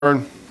All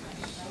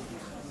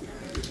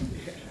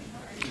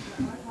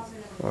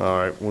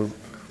right, we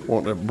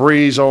want to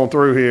breeze on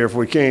through here if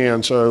we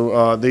can.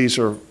 So these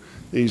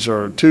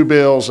are two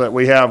bills that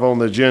we have on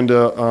the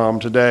agenda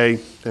today.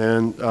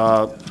 And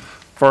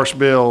first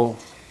bill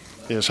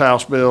is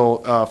House Bill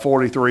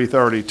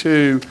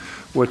 4332,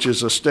 which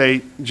is a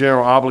state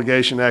general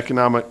obligation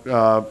economic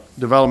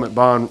development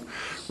bond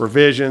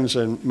revisions.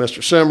 And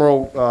Mr.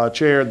 Simrell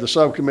chaired the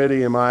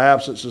subcommittee in my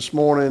absence this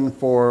morning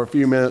for a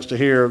few minutes to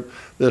hear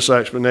this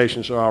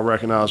explanation, so I'll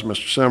recognize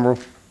Mr. Simrell.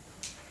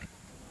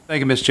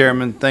 Thank you, Mr.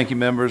 Chairman. Thank you,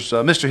 members.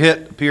 Mr.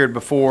 Hitt appeared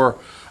before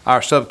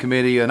our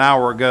subcommittee an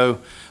hour ago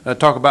to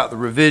talk about the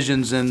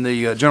revisions in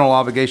the General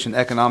Obligation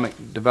Economic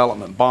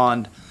Development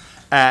Bond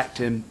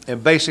Act, and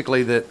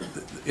basically that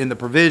in the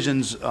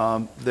provisions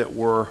that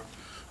were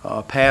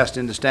passed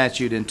into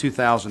statute in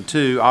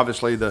 2002,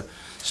 obviously the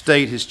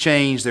state has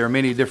changed. There are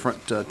many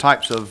different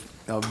types of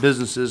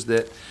businesses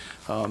that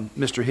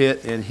Mr.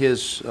 Hitt and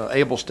his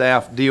able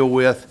staff deal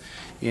with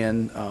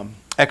in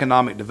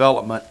economic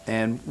development,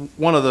 and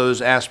one of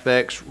those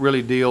aspects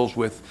really deals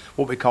with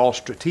what we call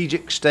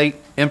strategic state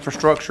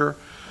infrastructure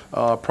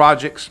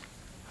projects.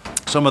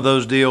 Some of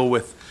those deal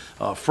with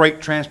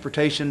freight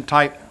transportation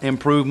type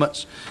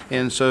improvements,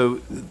 and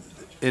so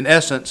in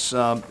essence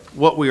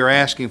what we are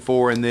asking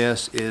for in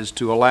this is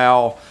to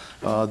allow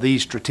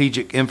these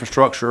strategic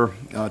infrastructure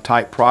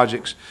type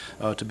projects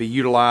to be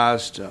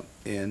utilized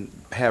and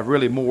have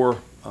really more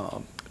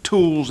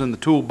tools in the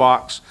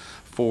toolbox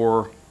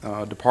for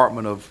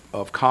Department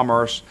of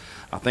Commerce.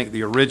 I think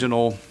the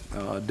original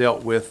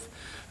dealt with,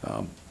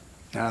 and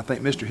I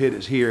think Mr. Hitt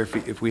is here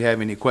if we have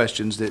any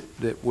questions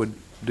that would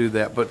do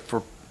that, but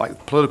for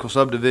like political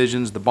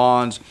subdivisions, the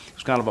bonds,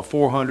 it's kind of a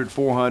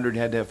 400, you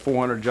had to have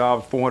 400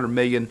 jobs, 400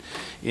 million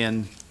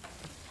in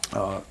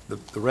the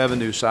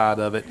revenue side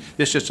of it.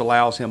 This just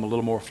allows him a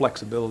little more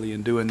flexibility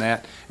in doing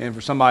that. And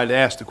for somebody to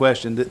ask the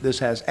question, this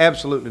has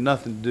absolutely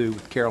nothing to do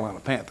with Carolina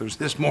Panthers.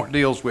 This more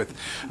deals with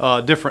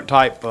different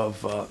type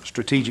of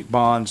strategic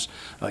bonds.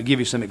 Give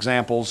you some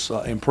examples,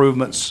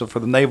 improvements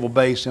for the Naval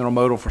Base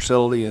intermodal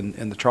facility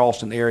in the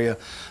Charleston area,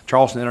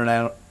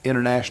 Charleston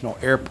International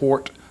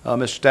Airport,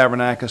 Mr.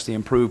 Stavronakis, the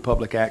improved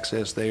public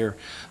access there,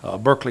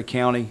 Berkeley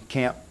County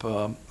Camp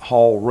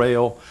Hall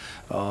Rail,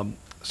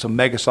 some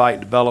mega site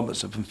developments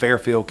from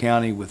Fairfield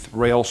County with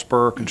rail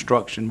spur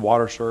construction,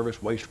 water service,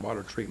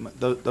 wastewater treatment.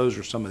 Those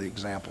are some of the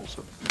examples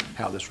of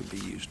how this would be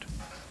used.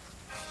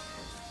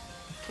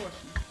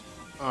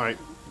 All right,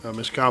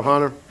 Ms.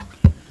 Cobb-Hunter.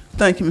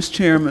 Thank you, Mr.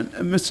 Chairman.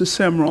 Mr.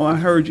 Simrell, I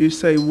heard you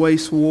say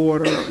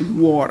wastewater and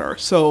water.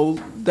 So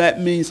that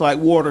means like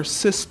water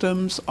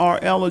systems are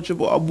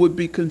eligible or would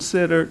be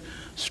considered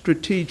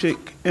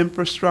strategic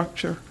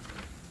infrastructure?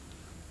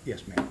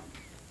 Yes, ma'am.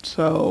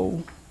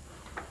 So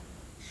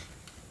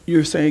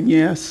you're saying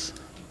yes?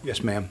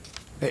 Yes, ma'am.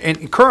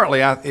 And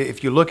currently,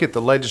 if you look at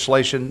the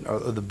legislation or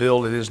the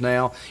bill it is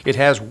now, it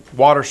has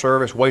water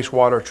service,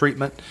 wastewater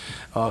treatment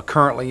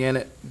currently in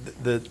it.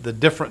 The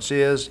difference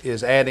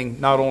is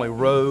adding not only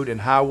road and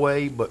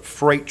highway, but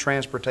freight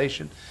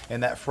transportation,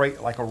 and that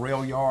freight like a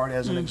rail yard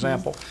as an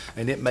example,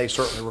 and it may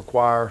certainly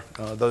require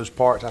those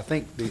parts. I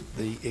think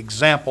the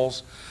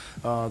examples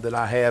that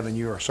I have, and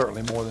you are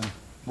certainly more than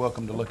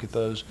welcome to look at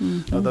those.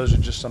 Those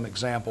are just some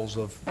examples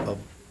of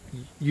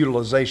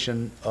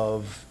utilization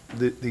of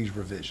these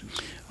revisions.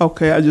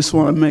 Okay, I just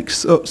want to make,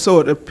 so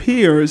it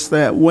appears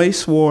that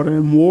wastewater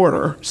and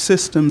water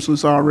systems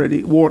was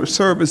already, water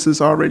service is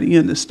already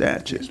in the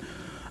statute. Yes.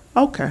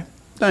 Okay,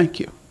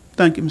 thank you.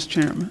 Thank you, Mr.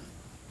 Chairman.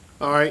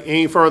 All right,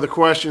 any further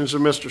questions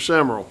of Mr.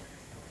 Simrell?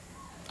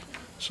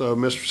 So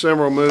Mr.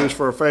 Simrell moves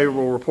for a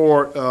favorable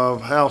report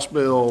of House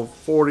Bill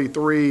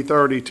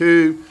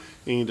 4332.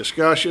 Any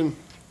discussion?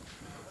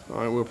 All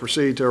right, we'll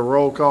proceed to a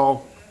roll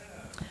call.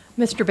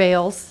 Mr.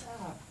 Bales.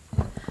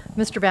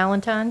 Mr.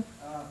 Valentine.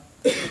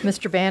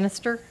 Mr.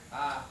 Bannister.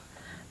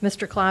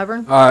 Mr.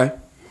 Clyburn. Aye.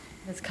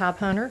 Ms.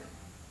 Cobb-Hunter.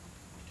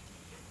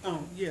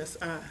 Oh, yes,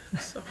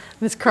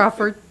 Ms.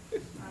 Crawford.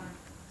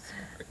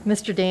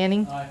 Mr.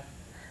 Danning.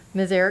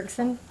 Ms.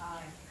 Erickson.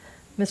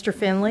 Mr.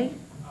 Finley.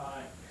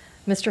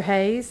 Mr.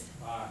 Hayes.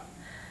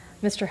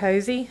 Mr.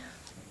 Hosey.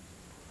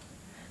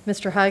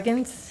 Mr.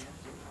 Huggins.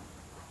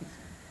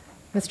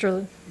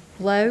 Mr.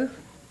 Lowe.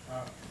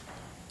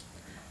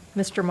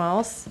 Mr.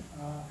 Moss.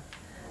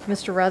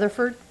 Mr.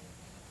 Rutherford.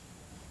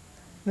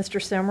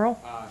 Mr. Simrell.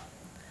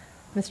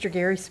 Mr.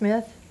 Gary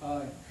Smith.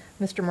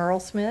 Mr.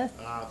 Merle Smith.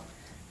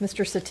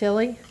 Mr.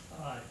 Satilli.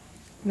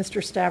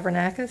 Mr.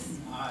 Stavronakis.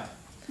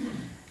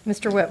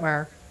 Mr.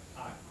 Whitmire.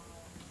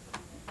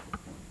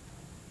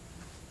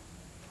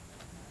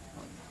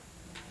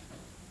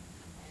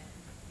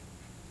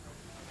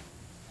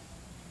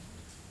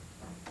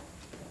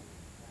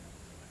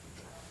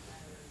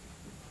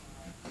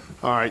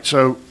 All right,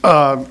 so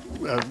a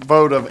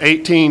vote of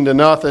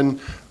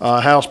 18-0,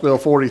 House Bill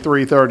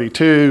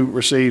 4332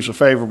 receives a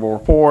favorable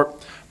report.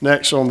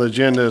 Next on the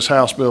agenda is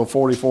House Bill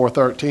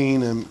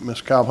 4413, and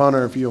Ms.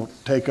 Cobb-Hunter, if you'll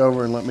take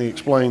over and let me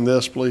explain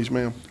this, please,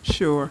 ma'am.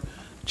 sure.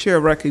 Chair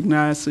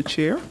recognizes the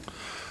chair.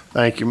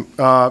 Thank you.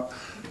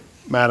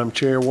 Madam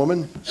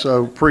Chairwoman.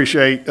 So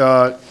appreciate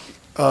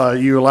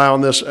you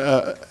allowing this.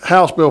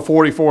 House Bill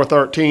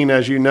 4413,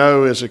 as you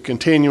know, is a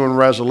continuing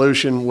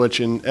resolution which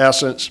in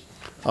essence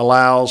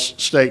allows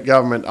state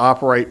government to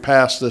operate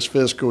past this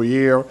fiscal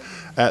year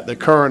at the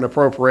current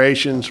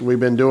appropriations. We've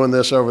been doing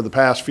this over the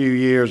past few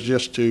years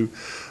just to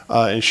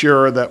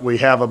ensure that we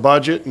have a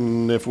budget,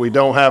 and if we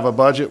don't have a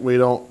budget, we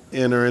don't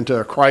enter into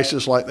a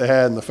crisis like they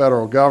had in the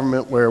federal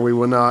government where we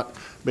will not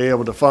be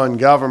able to fund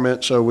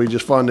government, so we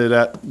just funded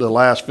at the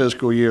last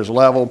fiscal year's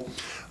level.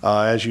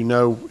 As you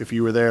know, if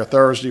you were there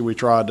Thursday, we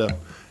tried to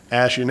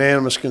ask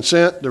unanimous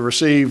consent to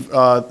receive,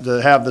 to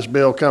have this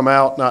bill come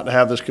out, not to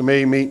have this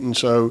committee meeting.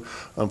 So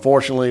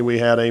unfortunately, we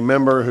had a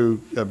member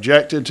who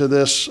objected to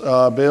this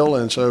bill,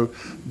 and so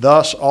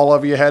thus all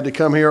of you had to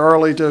come here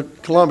early to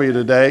Columbia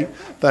today,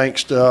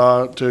 thanks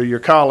to your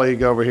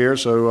colleague over here.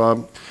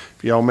 So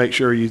if y'all make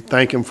sure you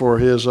thank him for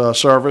his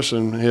service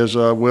and his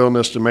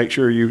willingness to make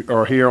sure you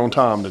are here on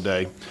time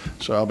today.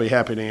 So I'll be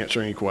happy to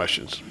answer any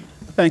questions.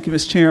 Thank you,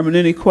 Mr. Chairman.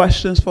 Any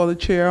questions for the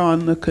chair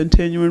on the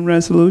continuing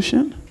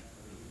resolution?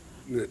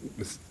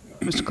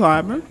 Mr.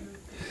 Clyburn?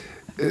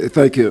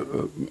 Thank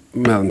you,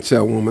 Madam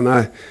Chairwoman.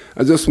 I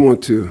just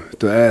want to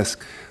ask,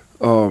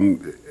 are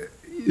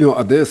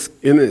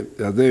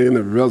there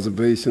any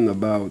reservation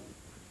about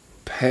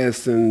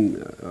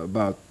passing,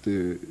 about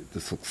the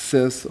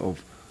success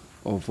of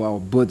our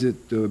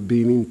budget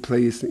being in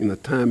place in a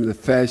timely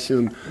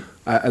fashion?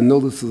 I know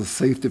this is a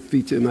safety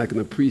feature, and I can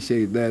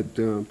appreciate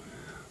that,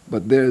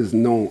 but there is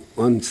no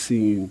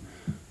unseen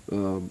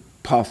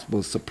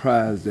possible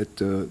surprise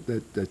that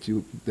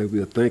we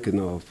are thinking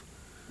of.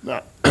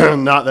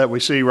 Not that we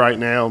see right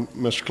now,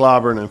 Mr.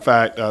 Clyburn. In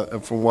fact,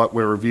 from what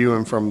we're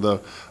reviewing from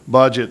the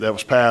budget that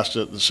was passed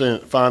at the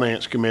Senate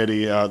Finance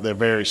Committee, they're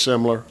very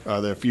similar.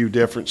 There are a few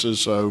differences,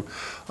 so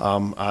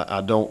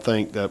I don't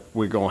think that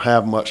we're going to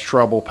have much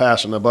trouble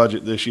passing the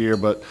budget this year,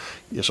 but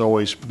it's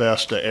always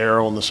best to err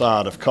on the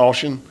side of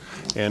caution.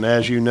 And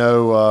as you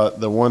know,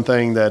 the one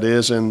thing that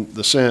is in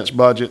the Senate's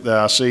budget that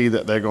I see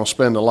that they're going to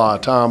spend a lot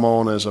of time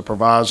on is a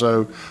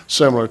proviso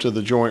similar to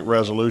the joint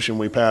resolution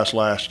we passed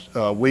last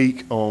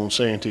week on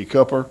Santee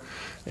Cooper.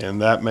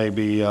 And that may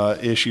be an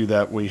issue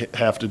that we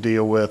have to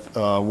deal with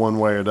one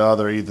way or the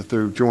other, either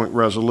through joint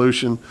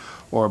resolution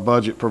or a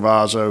budget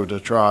proviso to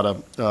try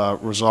to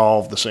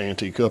resolve the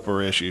Santee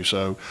Cooper issue.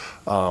 So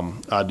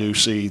I do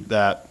see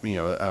that,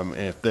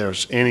 if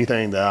there's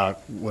anything that I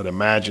would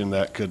imagine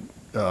that could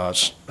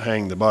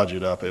hang the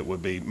budget up, it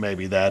would be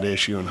maybe that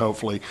issue, and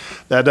hopefully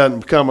that doesn't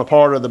become a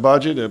part of the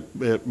budget.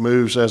 It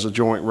moves as a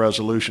joint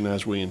resolution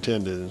as we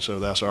intended, and so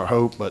that's our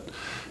hope. But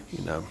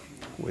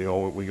we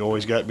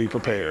always got to be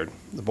prepared.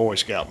 The Boy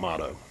Scout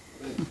motto.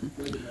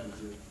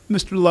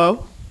 Mr.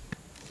 Lowe?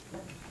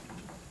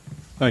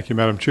 Thank you,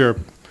 Madam Chair.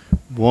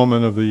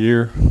 Woman of the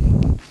Year.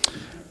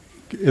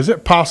 Is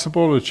it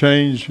possible to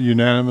change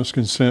unanimous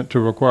consent to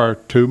require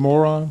 2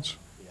 morons?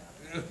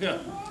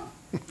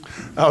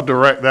 I'll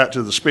direct that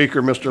to the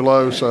speaker, Mr.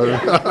 Lowe, so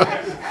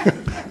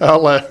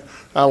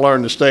I'll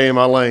learn to stay in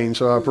my lane,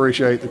 so I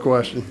appreciate the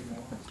question.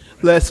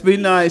 Let's be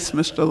nice,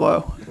 Mr.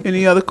 Lowe.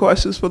 Any other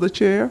questions for the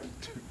chair?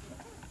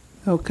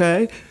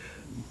 Okay.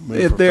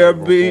 If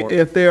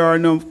there are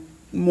no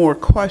more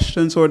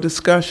questions or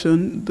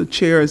discussion, the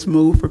chair has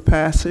moved for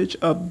passage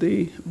of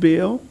the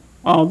bill.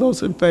 All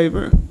those in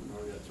favor?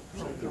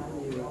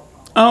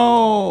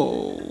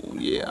 Oh,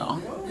 yeah.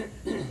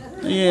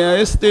 Yeah,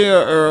 it's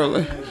still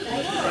early.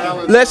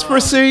 Let's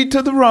proceed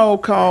to the roll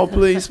call,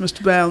 please, Mr.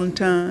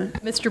 Valentine.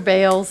 Mr.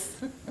 Bales?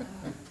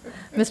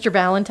 Mr.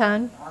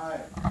 Valentine?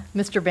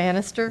 Mr.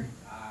 Bannister?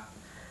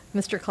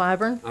 Mr.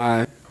 Clyburn?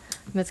 Aye.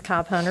 Ms.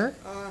 Cobb Hunter?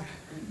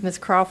 Ms.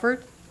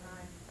 Crawford?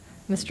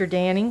 Mr.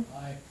 Danning?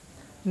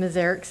 Ms.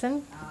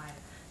 Erickson?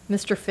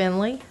 Mr.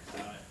 Finley?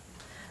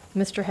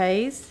 Mr.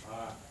 Hayes?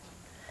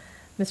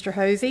 Mr.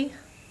 Hosey?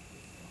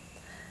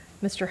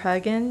 Mr.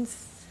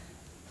 Huggins?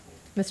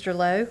 Mr.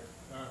 Lowe?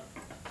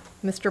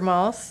 Mr.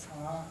 Moss?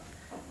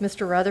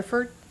 Mr.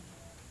 Rutherford?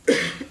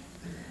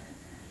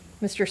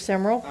 Mr.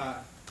 Simrell?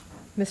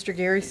 Mr.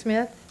 Gary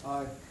Smith?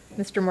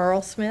 Mr.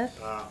 Merle Smith?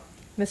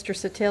 Mr.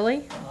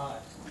 Satilli?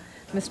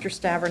 Mr.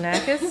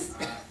 Stavronakis?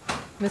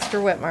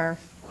 Mr. Whitmire?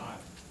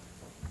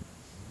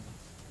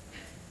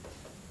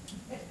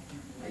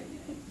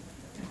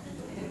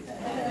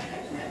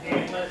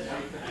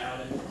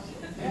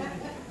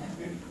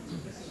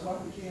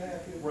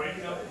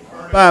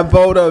 By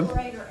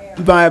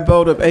a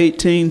vote of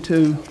 18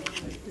 to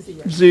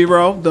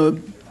 0,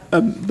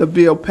 the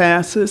bill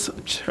passes.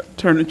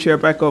 Turn the chair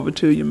back over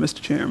to you,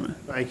 Mr. Chairman.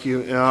 Thank you.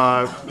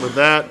 With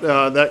that,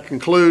 that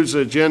concludes the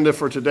agenda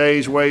for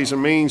today's Ways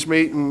and Means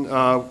meeting.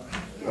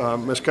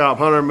 Ms. Cobb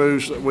Hunter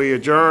moves that we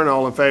adjourn.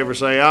 All in favor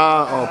say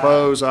aye. All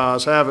opposed,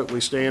 ayes have it.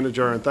 We stand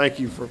adjourned. Thank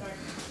you for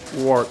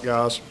your work,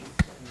 guys.